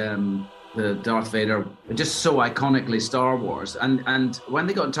and the Darth Vader, just so iconically Star Wars. And when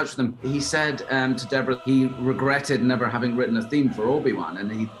they got in touch with him, he said to Deborah he regretted never having written a theme for Obi-Wan,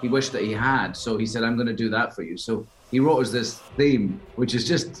 and he wished that he had. So he said, I'm going to do that for you. So he wrote us this theme, which is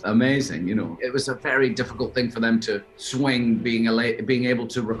just amazing. It was a very difficult thing for them to swing, being able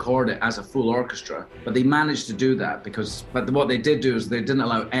to record it as a full orchestra. But they managed to do that but what they did do is they didn't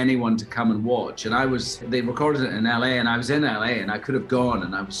allow anyone to come and watch. And they recorded it in LA, and I was in LA, and I could have gone,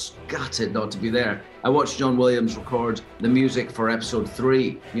 and I was gutted not to be there. I watched John Williams record the music for episode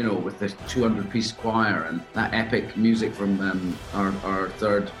 3, with the 200-piece choir and that epic music from our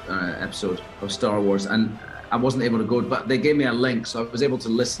third episode of Star Wars. And I wasn't able to go, but they gave me a link, so I was able to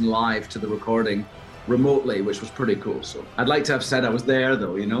listen live to the recording remotely, which was pretty cool. So I'd like to have said I was there,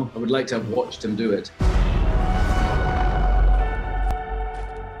 though, I would like to have watched him do it.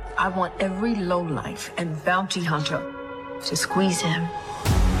 I want every lowlife and bounty hunter to squeeze him.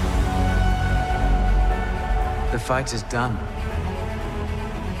 The fight is done.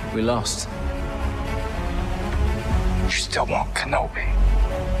 We lost. You still want Kenobi.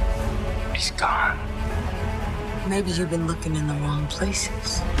 He's gone. Maybe you've been looking in the wrong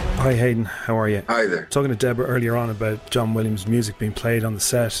places. Hi Hayden, how are you? Hi there. Talking to Deborah earlier on about John Williams' music being played on the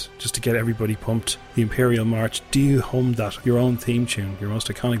set just to get everybody pumped. The Imperial March. Do you hum that, your own theme tune, your most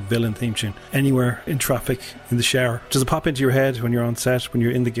iconic villain theme tune, anywhere in traffic, in the shower? Does it pop into your head when you're on set, when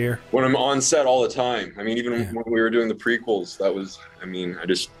you're in the gear? When I'm on set all the time. I mean, even when we were doing the prequels, I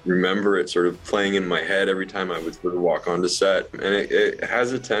just remember it sort of playing in my head every time I would sort of walk onto set. And it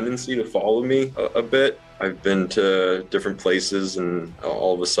has a tendency to follow me a bit. I've been to different places, and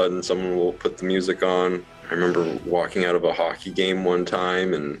all of a sudden someone will put the music on. I remember walking out of a hockey game one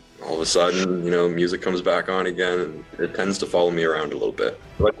time, and all of a sudden, music comes back on again, and it tends to follow me around a little bit.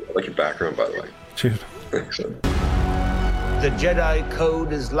 I like your background, by the way. Dude. The Jedi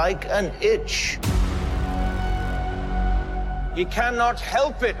Code is like an itch. You cannot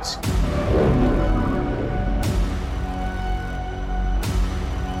help it.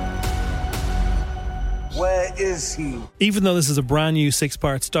 Where is he? Even though this is a brand new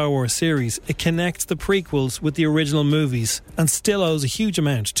 6-part Star Wars series, it connects the prequels with the original movies and still owes a huge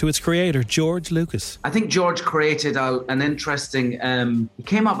amount to its creator, George Lucas. I think George created an interesting... he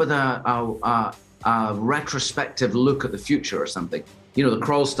came up with a retrospective look at the future or something. The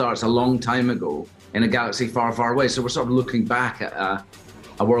crawl starts a long time ago in a galaxy far, far away. So we're sort of looking back at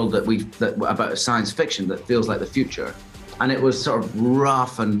a world about science fiction that feels like the future. And it was sort of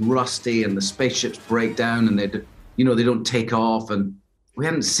rough and rusty, and the spaceships break down, and they don't take off, and we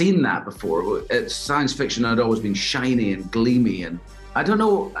hadn't seen that before. Science fiction had always been shiny and gleamy, and I don't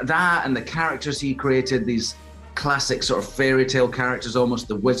know, that and the characters he created, these classic sort of fairy tale characters, almost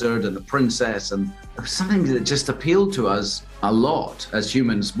the wizard and the princess, and it was something that just appealed to us a lot as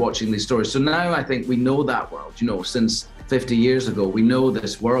humans watching these stories. So now I think we know that world, since 50 years ago, we know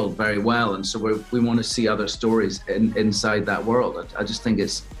this world very well, and so we want to see other stories inside that world. I just think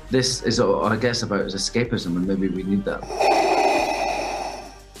this is, I guess, about escapism, and maybe we need that.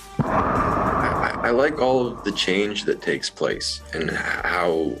 I like all of the change that takes place and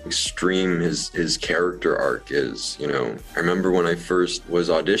how extreme his character arc is. You know, I remember when I first was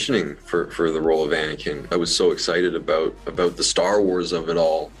auditioning for the role of Anakin, I was so excited about the Star Wars of it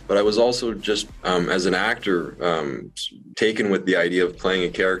all. But I was also just, as an actor, taken with the idea of playing a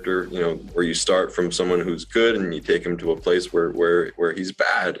character, you know, where you start from someone who's good and you take him to a place where he's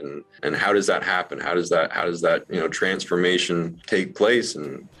bad, and how does that happen? How does that you know, transformation take place?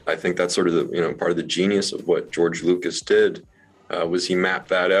 And I think that's sort of the, you know, part of the genius of what George Lucas did. Was he mapped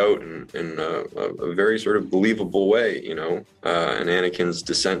that out in a very sort of believable way, you know? And Anakin's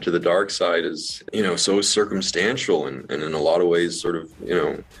descent to the dark side is, you know, so circumstantial and in a lot of ways sort of, you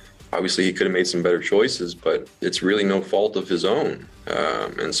know, obviously he could have made some better choices, but it's really no fault of his own.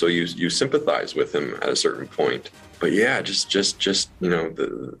 And so you sympathize with him at a certain point. But yeah, just you know,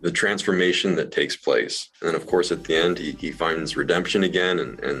 the transformation that takes place. And then of course at the end he finds redemption again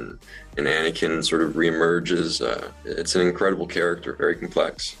and Anakin sort of reemerges. It's an incredible character, very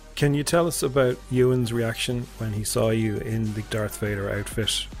complex. Can you tell us about Ewan's reaction when he saw you in the Darth Vader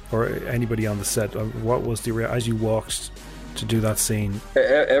outfit, or anybody on the set? What was as you walked to do that scene?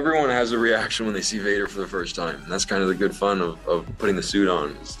 Everyone has a reaction when they see Vader for the first time. And that's kind of the good fun of putting the suit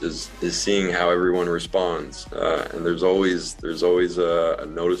on, is seeing how everyone responds. And there's always a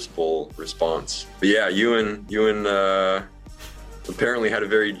noticeable response. But yeah, Ewan apparently had a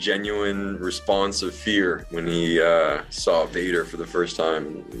very genuine response of fear when he saw Vader for the first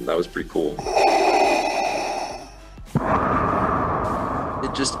time. That was pretty cool.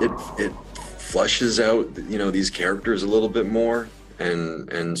 It flushes out, you know, these characters a little bit more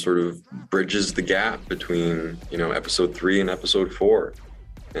and sort of bridges the gap between, you know, episode 3 and episode 4.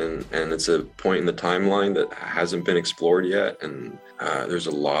 And it's a point in the timeline that hasn't been explored yet. And there's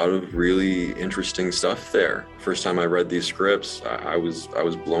a lot of really interesting stuff there. First time I read these scripts, I was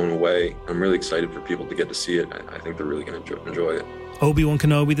blown away. I'm really excited for people to get to see it. I think they're really going to enjoy it. Obi-Wan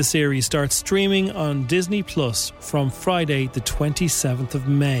Kenobi, the series, starts streaming on Disney Plus from Friday the 27th of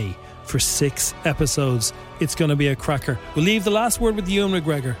May for 6 episodes. It's going to be a cracker. We'll leave the last word with Ewan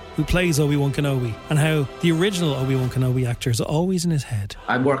McGregor, who plays Obi-Wan Kenobi, and how the original Obi-Wan Kenobi actor is always in his head.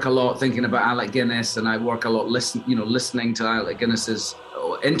 I work a lot thinking about Alec Guinness, and I work a lot listening to Alec Guinness's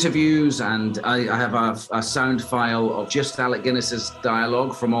interviews, and I have a sound file of just Alec Guinness's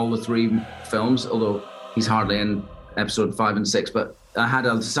dialogue from all the 3 films, although he's hardly in episode 5 and 6, but I had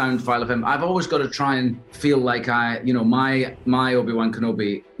a sound file of him. I've always got to try and feel like my Obi-Wan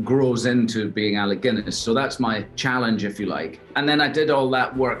Kenobi grows into being Alec Guinness. So that's my challenge, if you like. And then I did all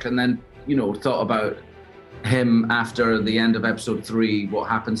that work and then, you know, thought about him after the end of episode 3, what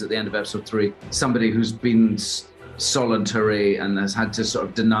happens at the end of episode 3. Somebody who's been solitary and has had to sort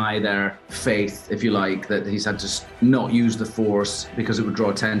of deny their faith, if you like, that he's had to not use the Force because it would draw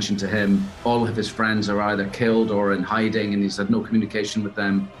attention to him. All of his friends are either killed or in hiding, and he's had no communication with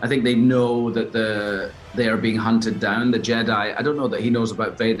them. I think they know that they are being hunted down, the Jedi. I don't know that he knows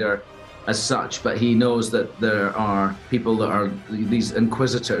about Vader as such, but he knows that there are people that are these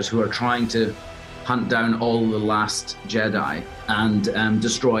Inquisitors who are trying to hunt down all the last Jedi and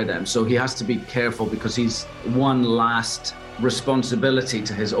destroy them. So he has to be careful because he's one last responsibility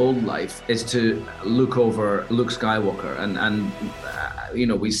to his old life is to look over Luke Skywalker. And you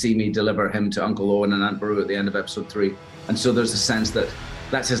know, we see me deliver him to Uncle Owen and Aunt Beru at the end of episode 3. And so there's a sense that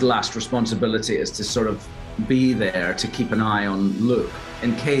that's his last responsibility, is to sort of be there to keep an eye on Luke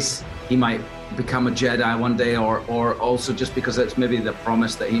in case he might become a Jedi one day, or also just because it's maybe the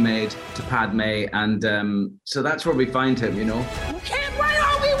promise that he made to Padme. And so that's where we find him, you know. You can't run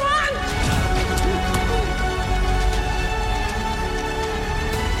Obi-Wan!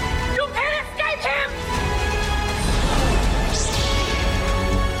 You can't escape him!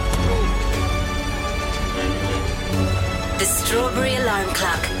 The Strawberry Alarm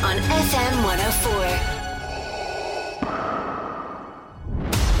Clock on FM 104.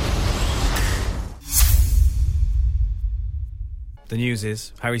 The news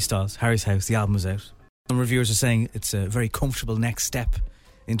is Harry's House, the album is out. Some reviewers are saying it's a very comfortable next step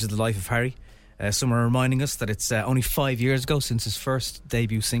into the life of Harry. Some are reminding us that it's only 5 years ago since his first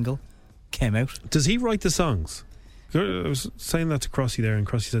debut single came out. Does he write the songs? I was saying that to Crossy there, and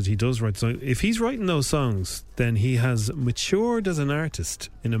Crossy says he does write the songs. If he's writing those songs, then he has matured as an artist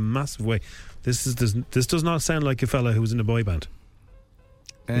in a massive way. This does not sound like a fella who was in a boy band.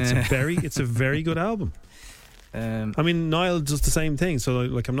 It's a very good album. I mean, Niall does the same thing, so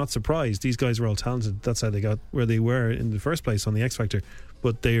like I'm not surprised. These guys were all talented. That's how they got where they were in the first place on the X Factor.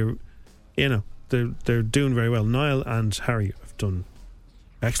 But they're doing very well. Niall and Harry have done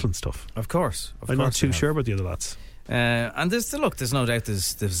excellent stuff. Of course. I'm not too sure about the other lads. And there's no doubt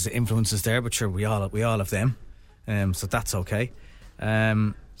there's influences there, but sure, we all have them, so that's okay.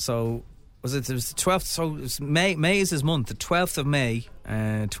 So it was the 12th? So it was May is his month. The 12th of May,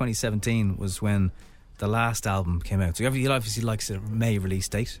 2017 was when the last album came out. So he obviously likes a May release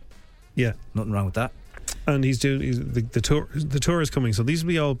date. Yeah, nothing wrong with that. And he's doing the tour. The tour is coming, so these will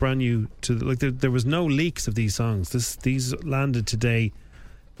be all brand new. There was no leaks of these songs. These landed today.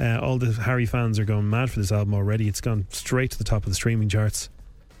 All the Harry fans are going mad for this album already. It's gone straight to the top of the streaming charts.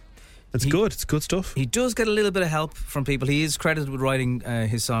 It's good. It's good stuff. He does get a little bit of help from people. He is credited with writing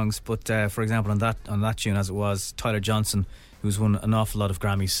his songs, but for example, on that tune, as it was, Tyler Johnson, who's won an awful lot of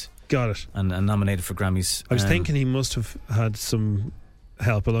Grammys, got it, and nominated for Grammys. I was thinking he must have had some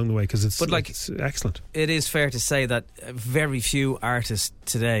help along the way, because it's excellent. It is fair to say that very few artists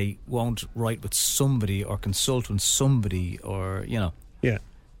today won't write with somebody or consult with somebody, or yeah.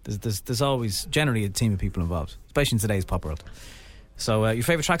 There's always generally a team of people involved, especially in today's pop world. So your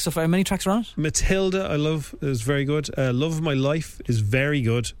favourite tracks so far? How many tracks are on it? Matilda, I love, is very good. Love of My Life is very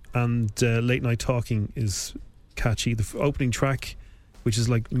good, and Late Night Talking is catchy. The opening track, which is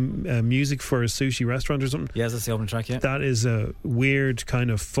like music for a sushi restaurant or something. Yes, that's the opening track, yeah. That is a weird kind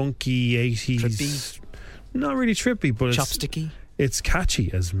of funky 80s. Trippy. Not really trippy, but chopsticky. It's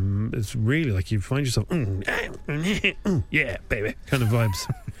catchy. It's really like you find yourself, yeah, baby, kind of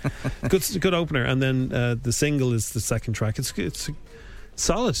vibes. Good opener. And then the single is the second track. It's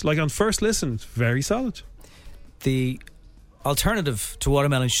solid. Like on first listen, it's very solid. The alternative to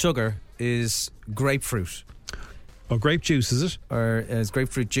Watermelon Sugar is Grapefruit. Oh, Grape Juice, is it? Or is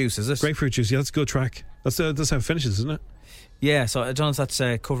Grapefruit Juice, is it? Grapefruit Juice, yeah, that's a good track. That's how it finishes, isn't it? Yeah, so I don't know if that's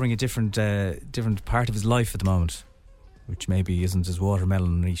covering a different part of his life at the moment, which maybe isn't as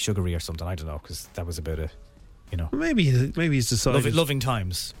watermelon-y, sugary or something. I don't know, because that was about maybe he's decided loving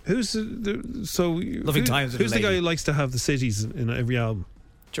times. Who's Loving Times? Who's the guy who likes to have the cities in every album?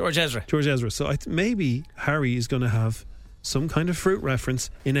 George Ezra. So maybe Harry is going to have some kind of fruit reference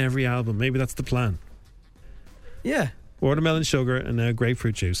in every album. Maybe that's the plan. Yeah. Watermelon Sugar and now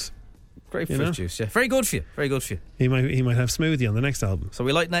Grapefruit Juice. Grapefruit Juice, yeah. Very good for you. Very good for you. He might have Smoothie on the next album. So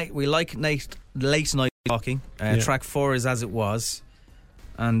we like Late Night Talking. Track 4 is As It Was.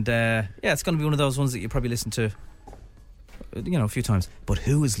 And it's going to be one of those ones that you probably listen to a few times. But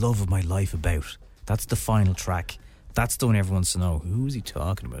who is Love of My Life about? That's the final track. That's the one everyone wants to know. Who is he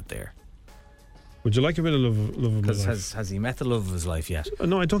talking about there? Would you like a bit of love of my life? Has he met the love of his life yet?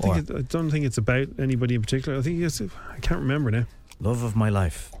 No, I don't think it's about anybody in particular. I think I can't remember now. Love of My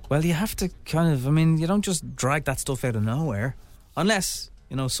Life. Well, you have to you don't just drag that stuff out of nowhere, unless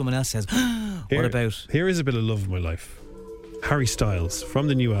someone else says, "What about?" Here is a bit of Love of My Life. Harry Styles from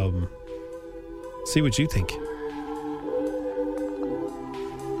the new album. See what you think.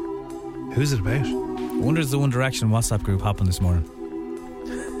 Who's it about? I wonder if the One Direction WhatsApp group happened this morning.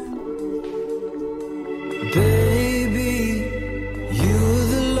 Baby, you're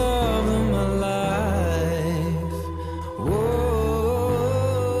the love of my life.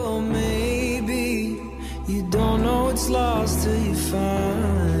 Whoa, maybe you don't know it's lost till you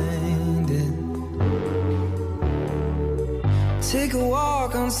find it. Take a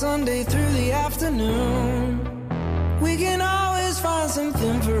walk on Sunday through the afternoon. We can always find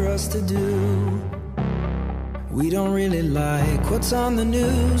something for us to do. We don't really like what's on the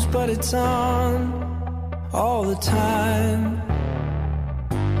news, but it's on all the time.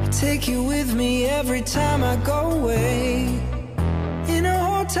 I take you with me every time I go away. In a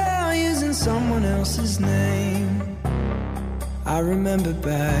hotel using someone else's name. I remember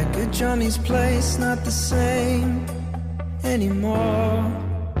back at Johnny's place, not the same anymore.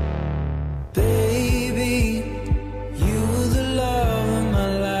 Baby, you were the love of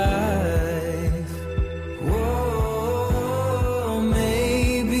my life. Whoa,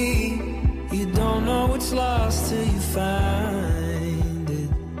 maybe you don't know what's lost till you find it.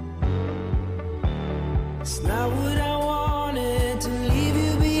 It's not what I wanted to leave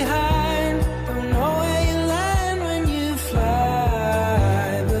you behind. Don't know where you land when you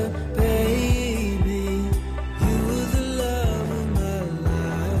fly, but baby, you were the love of my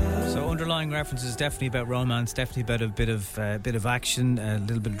life. So underlying references definitely about romance, definitely about a bit of action, a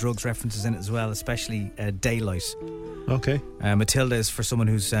little bit of drugs references in it as well, especially Daylight. Okay. Matilda is for someone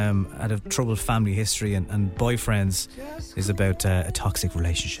who's had a troubled family history and boyfriends, is about a toxic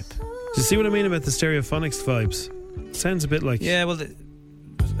relationship. Do you see what I mean about the Stereophonics vibes? Sounds a bit like... Yeah, well...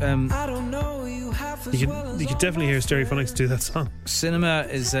 I don't know, you have You could definitely hear Stereophonics do that song. Cinema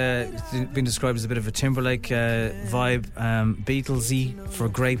is being described as a bit of a Timberlake vibe, Beatlesy for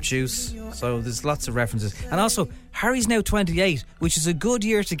Grape Juice. So there's lots of references. And also, Harry's now 28, which is a good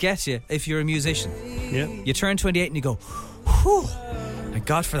year to get you if you're a musician. Yeah. You turn 28 and you go, whew, thank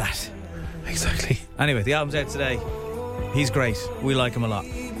God for that. Exactly. Anyway, the album's out today. He's great. We like him a lot.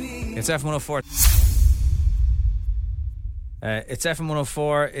 It's FM104. It's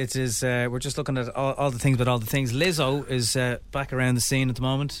FM104. It is. We're just looking at all the things about all the things. Lizzo is back around the scene at the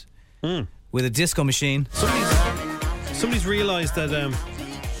moment with a disco machine. Somebody's realised that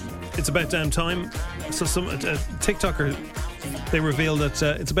it's about damn time. So some TikToker, they revealed that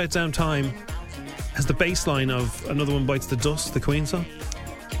It's About Damn Time has the bass line of Another One Bites the Dust, the Queen song.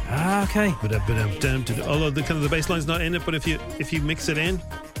 Ah, okay. Although the kind of the bass line's not in it, but if you mix it in,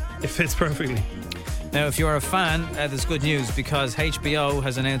 it fits perfectly. Now, if you're a fan, there's good news because HBO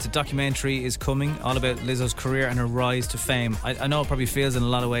has announced a documentary is coming all about Lizzo's career and her rise to fame. I know it probably feels in a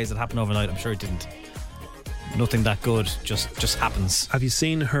lot of ways it happened overnight. I'm sure it didn't. Nothing that good just happens. Have you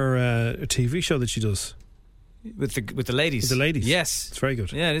seen her TV show that she does with the ladies? With the ladies, yes, it's very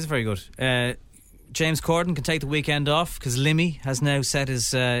good. Yeah, it is very good. James Corden can take the weekend off because Limmy has now set his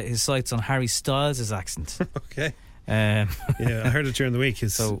sights on Harry Styles' accent. Okay. Yeah, I heard it during the week.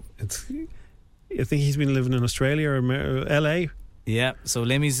 I think he's been living in Australia or LA. Yeah, so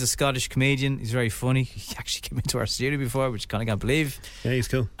Limmy's a Scottish comedian. He's very funny. He actually came into our studio before, which I kind of can't believe. Yeah, he's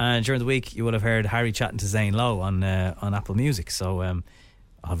cool. And during the week, you would have heard Harry chatting to Zane Lowe on Apple Music. So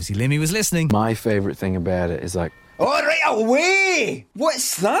obviously, Limmy was listening. My favourite thing about it is like, all right, away!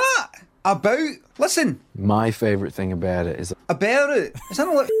 What's that about? Listen. My favourite thing about it is about it. Is that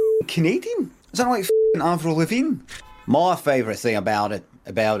not like Canadian? Is that not like Avril Lavigne? My favourite thing about it,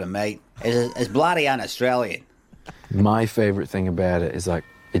 mate, is it's bloody un-Australian. My favourite thing about it is like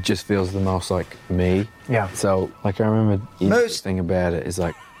it just feels the most like me. Yeah. So like I remember the thing about it is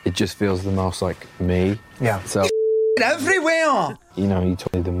like it just feels the most like me. Yeah. So everywhere. You know, you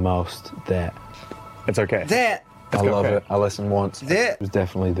told me the most that. It's okay. That. I love it. I listened once. That. It was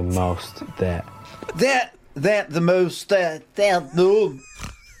definitely the most that. The most that no.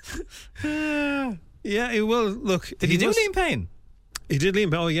 Yeah, well, look. Did he do Liam Payne? He did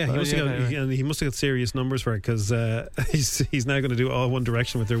Liam Payne. Oh yeah, he must have got serious numbers for it because he's now going to do all One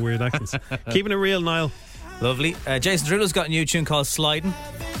Direction with their weird accents. Keeping it real, Niall. Lovely. Jason Derulo's got a new tune called Sliding.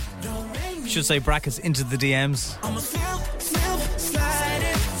 Should say brackets into the DMs.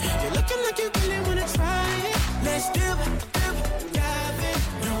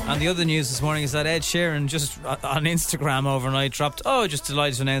 And the other news this morning is that Ed Sheeran just on Instagram overnight dropped, just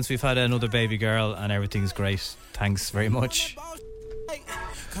delighted to announce we've had another baby girl and everything's great. Thanks very much.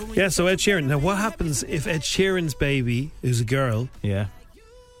 Yeah, so Ed Sheeran. Now, what happens if Ed Sheeran's baby, who's a girl,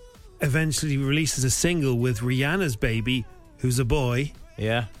 eventually releases a single with Rihanna's baby, who's a boy?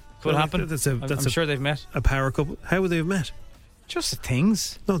 Yeah. Could happen. I'm sure they've met. A power couple. How would they have met? Just the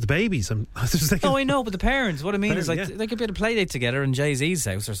things. No, the babies. I know, but the parents. What I mean is like they could be at a play date together in Jay-Z's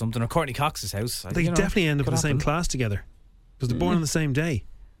house or something, or Courtney Cox's house. They definitely end up in the same class together because they're born on the same day.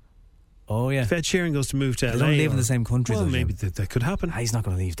 Oh yeah. If Ed Sheeran goes to move to LA, they don't live in the same country. Well, though, maybe that could happen. He's not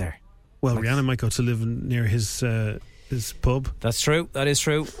going to leave there. Well, Rihanna might go to live near his pub. That's true. That is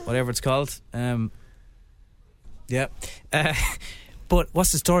true. Whatever it's called. Yeah. But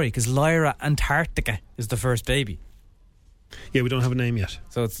what's the story? Because Lyra Antarctica is the first baby. Yeah, we don't have a name yet,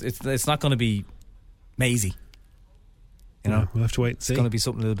 so it's not going to be Maisie. You know, we'll have to wait and see. It's going to be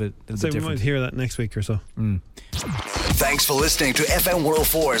something a little bit different. We might hear that next week or so. Thanks for listening to FM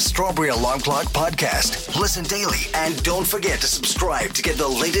 104's Strawberry Alarm Clock podcast. Listen daily and don't forget to subscribe to get the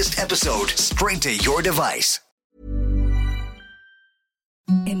latest episode straight to your device.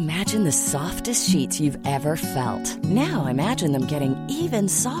 Imagine the softest sheets you've ever felt. Now imagine them getting even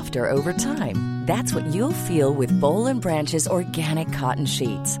softer over time. That's what you'll feel with Boll & Branch's organic cotton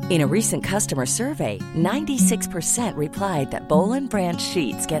sheets. In a recent customer survey, 96% replied that Boll & Branch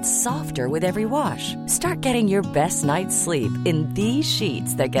sheets get softer with every wash. Start getting your best night's sleep in these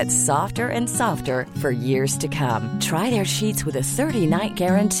sheets that get softer and softer for years to come. Try their sheets with a 30-night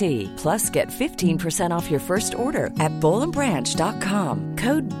guarantee. Plus, get 15% off your first order at bollandbranch.com.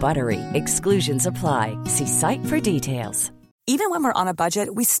 Code BUTTERY. Exclusions apply. See site for details. Even when we're on a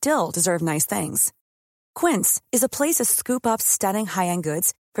budget, we still deserve nice things. Quince is a place to scoop up stunning high-end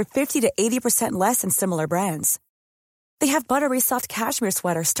goods for 50 to 80% less than similar brands. They have buttery soft cashmere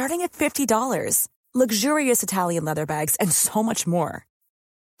sweaters starting at $50, luxurious Italian leather bags, and so much more.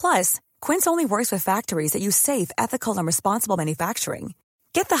 Plus, Quince only works with factories that use safe, ethical, and responsible manufacturing.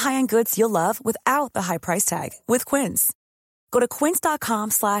 Get the high-end goods you'll love without the high price tag with Quince. Go to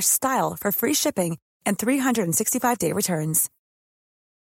quince.com/style for free shipping and 365-day returns.